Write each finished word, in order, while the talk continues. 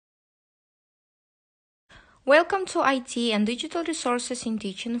Welcome to IT and Digital Resources in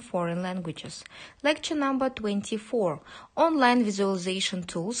Teaching Foreign Languages. Lecture number 24, Online Visualization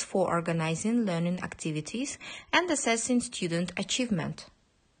Tools for Organizing Learning Activities and Assessing Student Achievement.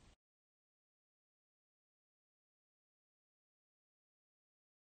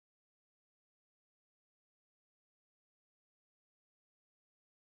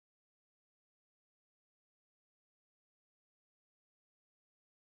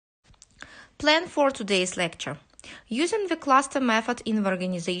 Plan for today's lecture. Using the cluster method in the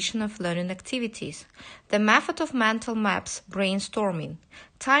organization of learning activities, the method of mental maps, brainstorming,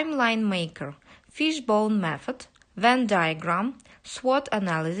 timeline maker, fishbone method, Venn diagram, SWOT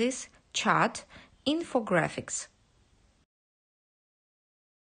analysis, chart, infographics.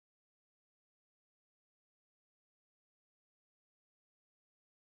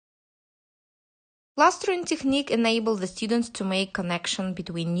 Clustering technique enables the students to make connection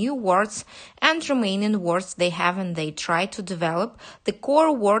between new words and remaining words they have, and they try to develop the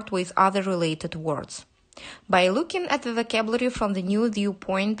core word with other related words. By looking at the vocabulary from the new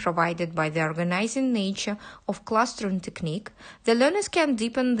viewpoint provided by the organizing nature of clustering technique, the learners can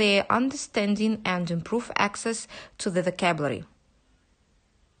deepen their understanding and improve access to the vocabulary.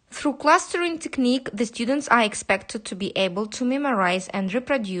 Through clustering technique, the students are expected to be able to memorize and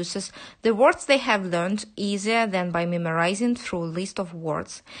reproduce the words they have learned easier than by memorizing through a list of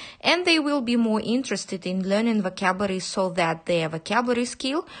words, and they will be more interested in learning vocabulary so that their vocabulary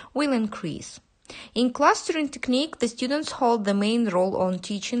skill will increase. In clustering technique, the students hold the main role on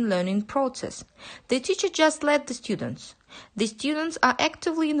teaching-learning process. The teacher just led the students. The students are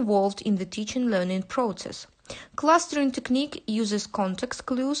actively involved in the teaching-learning process. Clustering technique uses context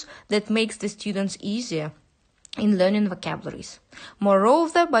clues that makes the students easier in learning vocabularies.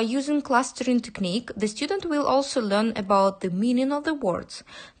 Moreover, by using clustering technique, the student will also learn about the meaning of the words,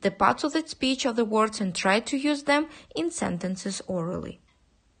 the parts of the speech of the words, and try to use them in sentences orally.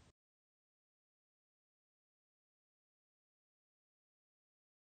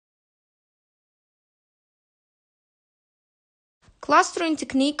 Clustering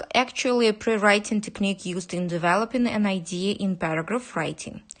technique actually a pre-writing technique used in developing an idea in paragraph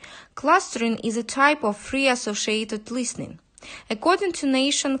writing. Clustering is a type of free associated listening. According to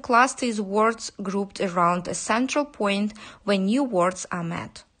Nation, cluster is words grouped around a central point where new words are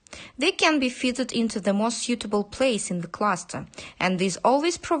met. They can be fitted into the most suitable place in the cluster, and this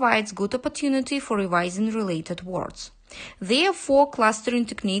always provides good opportunity for revising related words. Therefore, clustering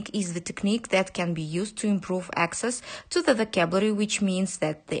technique is the technique that can be used to improve access to the vocabulary, which means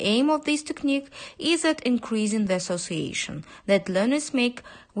that the aim of this technique is at increasing the association that learners make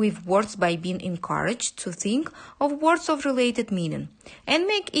with words by being encouraged to think of words of related meaning and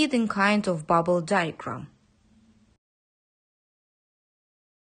make it in kind of bubble diagram.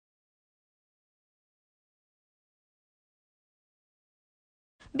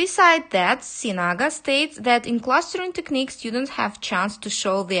 Besides that, Sinaga states that in clustering technique, students have chance to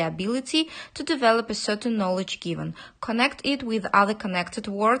show their ability to develop a certain knowledge given, connect it with other connected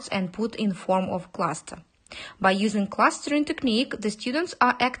words, and put in form of cluster. By using clustering technique, the students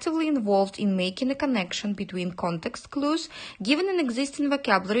are actively involved in making a connection between context clues given an existing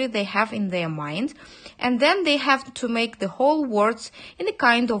vocabulary they have in their mind, and then they have to make the whole words in a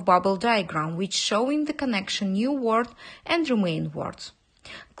kind of bubble diagram, which showing the connection new word and remain words.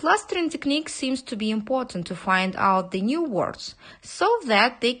 Clustering technique seems to be important to find out the new words, so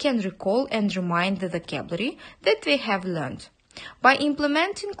that they can recall and remind the vocabulary that they have learned. By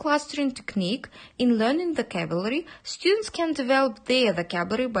implementing clustering technique in learning vocabulary, students can develop their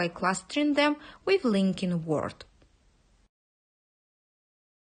vocabulary by clustering them with linking words.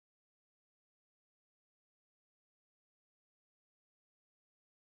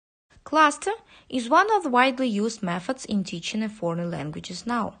 Cluster is one of the widely used methods in teaching foreign languages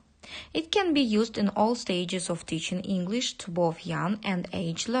now. It can be used in all stages of teaching English to both young and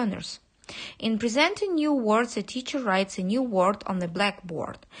aged learners. In presenting new words, a teacher writes a new word on the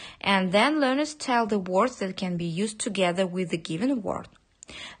blackboard, and then learners tell the words that can be used together with the given word.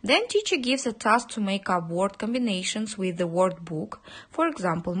 Then teacher gives a task to make up word combinations with the word book, for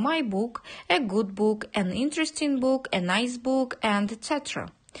example, my book, a good book, an interesting book, a nice book, and etc.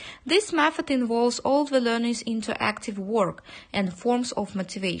 This method involves all the learners' interactive work and forms of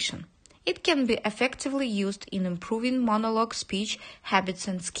motivation. It can be effectively used in improving monologue speech habits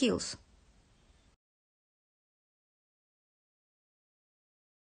and skills.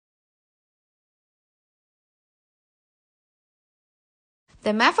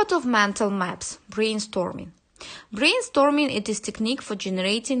 The method of mental maps, brainstorming. Brainstorming is a technique for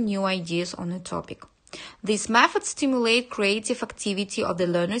generating new ideas on a topic. These methods stimulate creative activity of the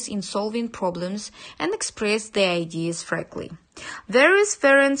learners in solving problems and express their ideas frankly. Various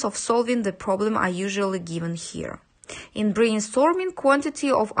variants of solving the problem are usually given here. In brainstorming, quantity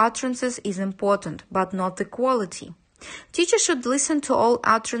of utterances is important, but not the quality. Teachers should listen to all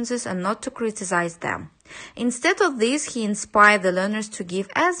utterances and not to criticize them. Instead of this, he inspired the learners to give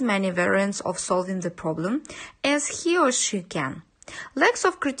as many variants of solving the problem as he or she can. Lacks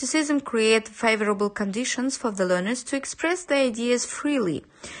of criticism create favorable conditions for the learners to express their ideas freely,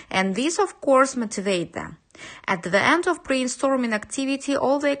 and these, of course, motivate them. At the end of brainstorming activity,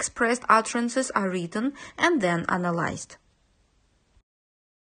 all the expressed utterances are written and then analyzed.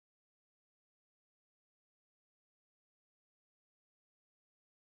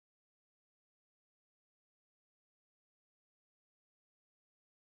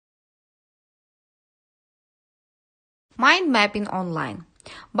 Mind mapping online.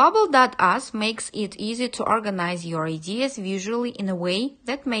 Bubble.us makes it easy to organize your ideas visually in a way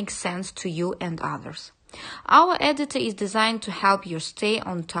that makes sense to you and others. Our editor is designed to help you stay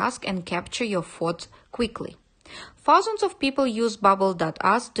on task and capture your thoughts quickly. Thousands of people use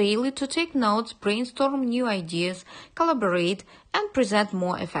Bubble.us daily to take notes, brainstorm new ideas, collaborate, and present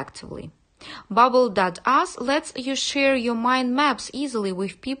more effectively. Bubble.us lets you share your mind maps easily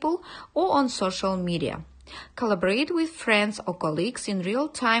with people or on social media. Collaborate with friends or colleagues in real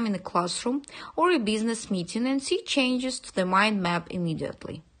time in a classroom or a business meeting and see changes to the mind map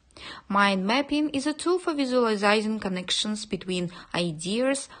immediately. Mind mapping is a tool for visualizing connections between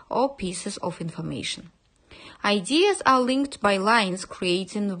ideas or pieces of information. Ideas are linked by lines,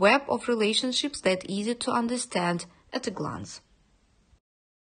 creating a web of relationships that are easy to understand at a glance.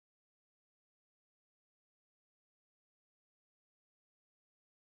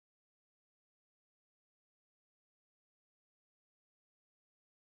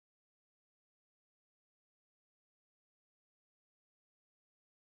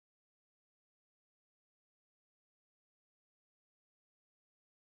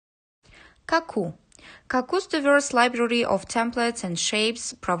 Kaku. Kaku's diverse library of templates and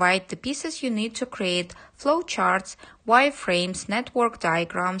shapes provide the pieces you need to create flowcharts, wireframes, network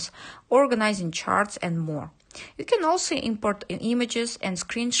diagrams, organizing charts, and more. You can also import images and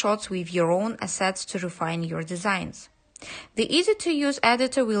screenshots with your own assets to refine your designs. The easy-to-use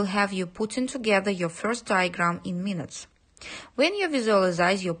editor will have you putting together your first diagram in minutes. When you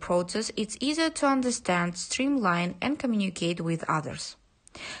visualize your process, it's easier to understand, streamline, and communicate with others.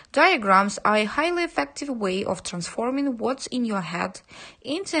 Diagrams are a highly effective way of transforming what's in your head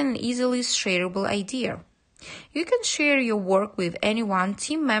into an easily shareable idea. You can share your work with anyone,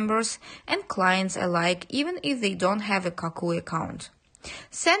 team members and clients alike, even if they don't have a Kaku account.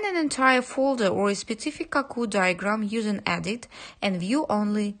 Send an entire folder or a specific Kaku diagram using Edit and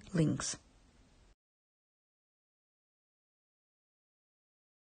view-only links.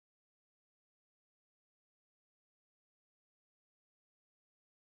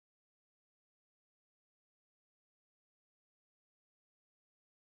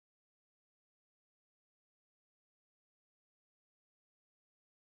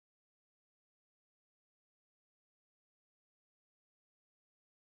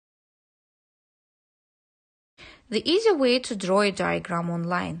 The easy way to draw a diagram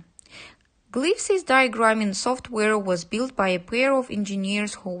online. Glyphs diagramming software was built by a pair of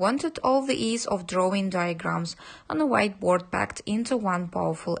engineers who wanted all the ease of drawing diagrams on a whiteboard packed into one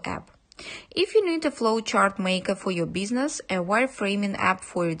powerful app. If you need a flowchart maker for your business, a wireframing app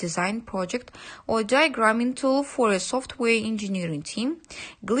for a design project, or a diagramming tool for a software engineering team,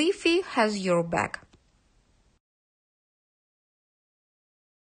 Glyphy has your back.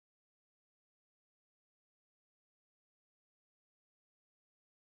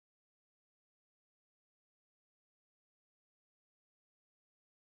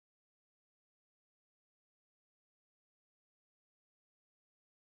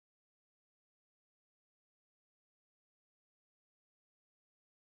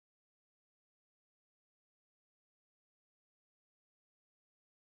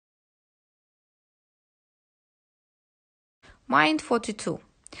 Mind42.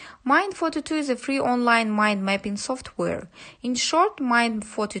 Mind42 is a free online mind mapping software. In short,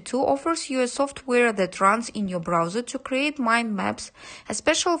 Mind42 offers you a software that runs in your browser to create mind maps, a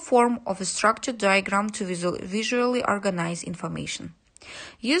special form of a structured diagram to visually organize information.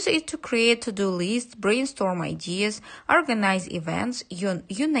 Use it to create to-do lists, brainstorm ideas, organize events,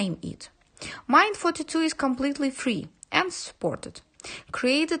 you name it. Mind42 is completely free and supported.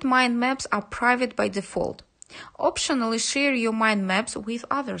 Created mind maps are private by default. Optionally, share your mind maps with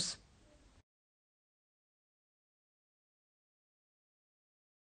others.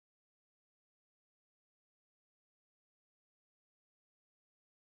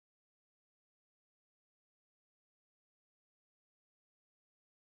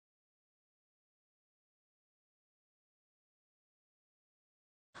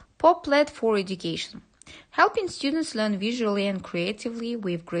 Pop-led for education. Helping students learn visually and creatively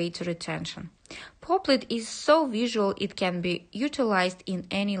with greater attention. Pop-led is so visual it can be utilized in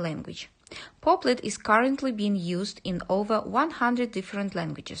any language. Pop-led is currently being used in over 100 different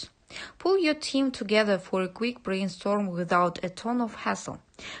languages. Pull your team together for a quick brainstorm without a ton of hassle.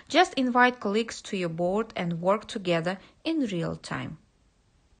 Just invite colleagues to your board and work together in real time.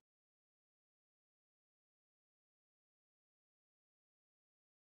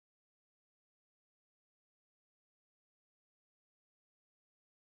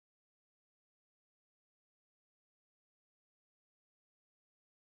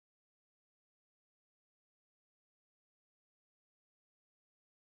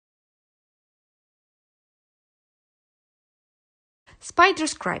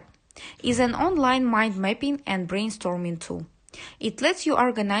 SpiderScribe is an online mind mapping and brainstorming tool. It lets you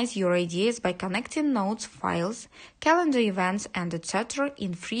organize your ideas by connecting notes, files, calendar events, and etc.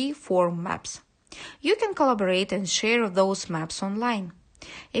 in free-form maps. You can collaborate and share those maps online.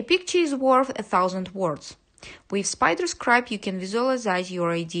 A picture is worth 1,000 words. With SpiderScribe, you can visualize your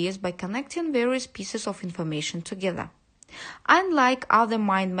ideas by connecting various pieces of information together. Unlike other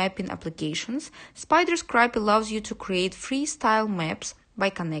mind mapping applications, SpiderScribe allows you to create freestyle maps by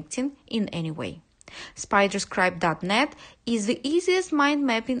connecting in any way. SpiderScribe.net is the easiest mind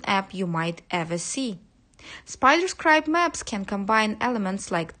mapping app you might ever see. SpiderScribe maps can combine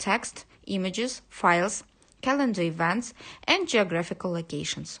elements like text, images, files, calendar events, and geographical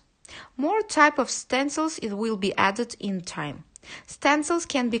locations. More type of stencils will be added in time. Stencils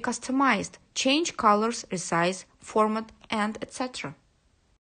can be customized, change colors, resize, format, and etc.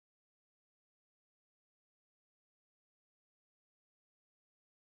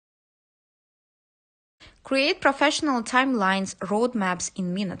 Create professional timelines roadmaps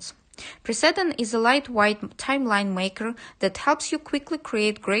in minutes. Precedent is a lightweight timeline maker that helps you quickly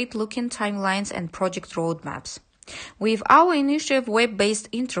create great-looking timelines and project roadmaps. With our intuitive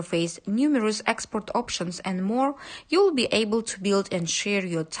web-based interface, numerous export options, and more, you'll be able to build and share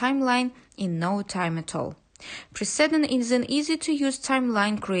your timeline in no time at all. Precedent is an easy-to-use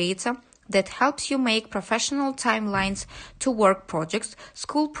timeline creator that helps you make professional timelines to work projects,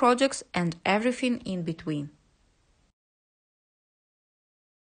 school projects, and everything in between.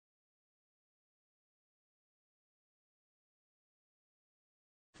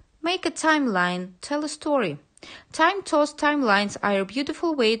 Make a timeline, tell a story. Time-tossed timelines are a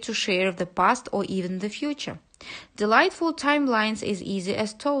beautiful way to share the past or even the future. Delightful timelines is easy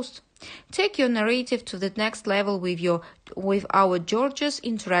as toast. Take your narrative to the next level with our gorgeous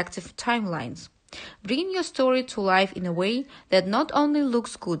interactive timelines. Bring your story to life in a way that not only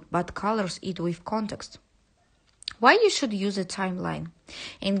looks good but colors it with context. Why you should use a timeline?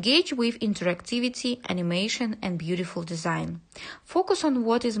 Engage with interactivity, animation, and beautiful design. Focus on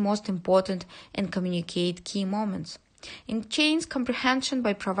what is most important and communicate key moments. Enhance comprehension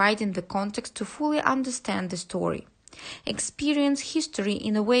by providing the context to fully understand the story. Experience history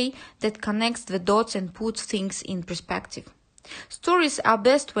in a way that connects the dots and puts things in perspective. Stories are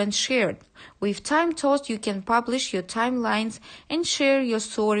best when shared. With time-tossed, you can publish your timelines and share your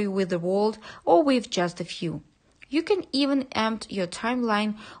story with the world or with just a few. You can even embed your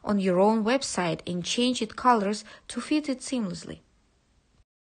timeline on your own website and change its colors to fit it seamlessly.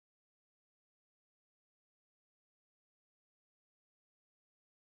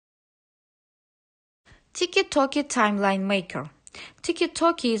 Tiki-Toki Timeline Maker.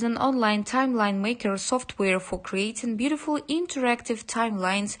 Tiki-Toki is an online timeline maker software for creating beautiful interactive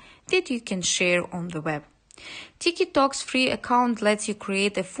timelines that you can share on the web. Tiki-Tok's free account lets you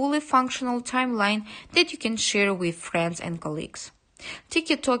create a fully functional timeline that you can share with friends and colleagues.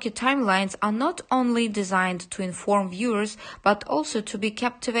 Tiki-Toki timelines are not only designed to inform viewers, but also to be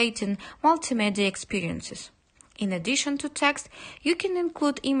captivating multimedia experiences. In addition to text, you can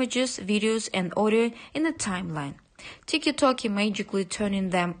include images, videos, and audio in a timeline. Tiki-Toki magically turning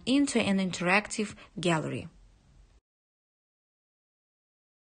them into an interactive gallery.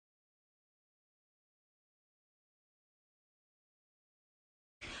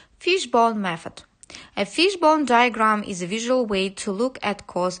 Fishbone method. A fishbone diagram is a visual way to look at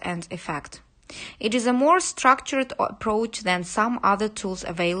cause and effect. It is a more structured approach than some other tools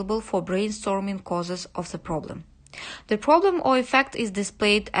available for brainstorming causes of the problem. The problem or effect is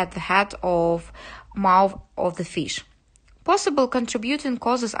displayed at the head or mouth of the fish. Possible contributing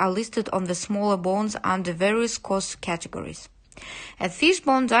causes are listed on the smaller bones under various cause categories. A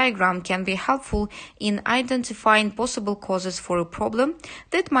fishbone diagram can be helpful in identifying possible causes for a problem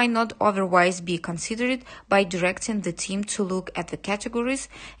that might not otherwise be considered by directing the team to look at the categories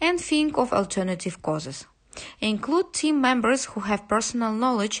and think of alternative causes. Include team members who have personal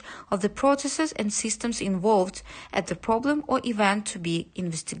knowledge of the processes and systems involved at the problem or event to be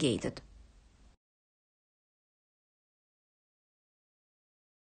investigated.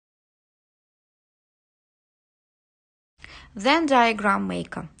 Venn diagram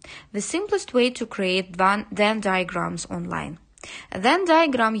maker. The simplest way to create Venn diagrams online. A Venn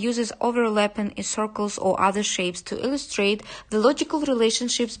diagram uses overlapping circles or other shapes to illustrate the logical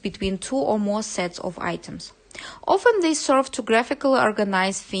relationships between two or more sets of items. Often they serve to graphically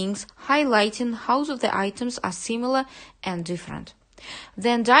organize things, highlighting how the items are similar and different.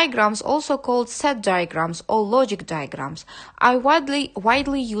 Venn diagrams, also called set diagrams or logic diagrams, are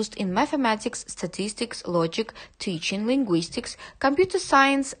widely used in mathematics, statistics, logic, teaching, linguistics, computer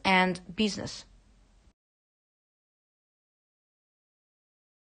science, and business.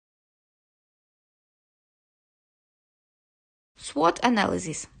 SWOT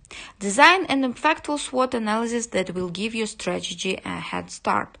analysis. Design an impactful SWOT analysis that will give your strategy a head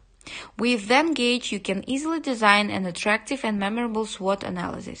start. With Venngage, you can easily design an attractive and memorable SWOT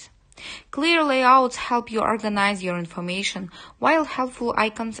analysis. Clear layouts help you organize your information, while helpful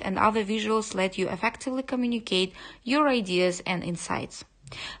icons and other visuals let you effectively communicate your ideas and insights.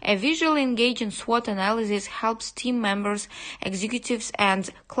 A visually engaging SWOT analysis helps team members, executives, and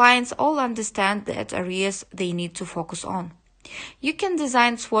clients all understand the areas they need to focus on. You can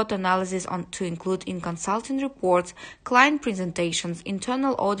design SWOT analysis to include in consulting reports, client presentations,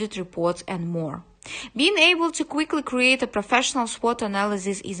 internal audit reports, and more. Being able to quickly create a professional SWOT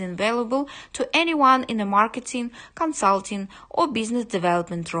analysis is invaluable to anyone in a marketing, consulting, or business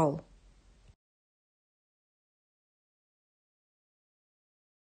development role.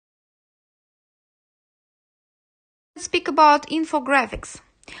 Let's speak about infographics.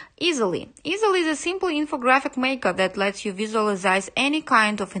 Easily is a simple infographic maker that lets you visualize any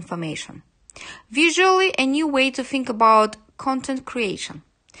kind of information. Visually, a new way to think about content creation.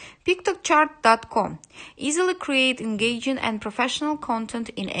 Pictochart.com. Easily create engaging and professional content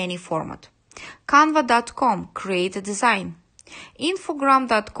in any format. Canva.com. Create a design.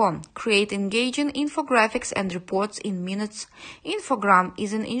 Infogram.com. Create engaging infographics and reports in minutes. Infogram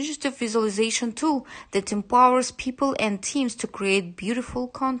is an intuitive visualization tool that empowers people and teams to create beautiful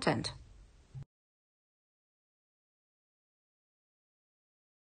content.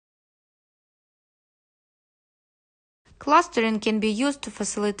 Clustering can be used to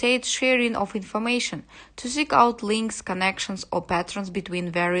facilitate sharing of information, to seek out links, connections, or patterns between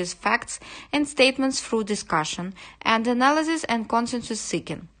various facts and statements through discussion and analysis and consensus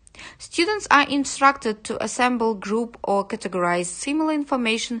seeking. Students are instructed to assemble, group, or categorize similar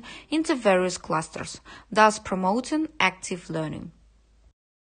information into various clusters, thus promoting active learning.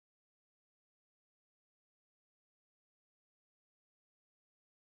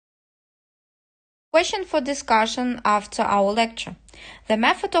 Question for discussion after our lecture. The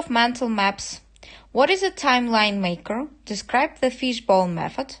method of mental maps. What is a timeline maker? Describe the fishbowl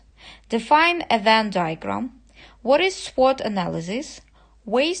method. Define a Venn diagram. What is SWOT analysis?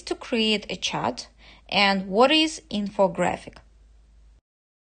 Ways to create a chart. And what is infographic?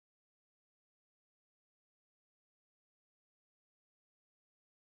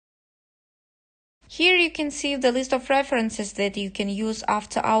 Here you can see the list of references that you can use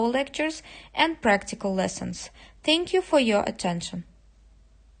after our lectures and practical lessons. Thank you for your attention.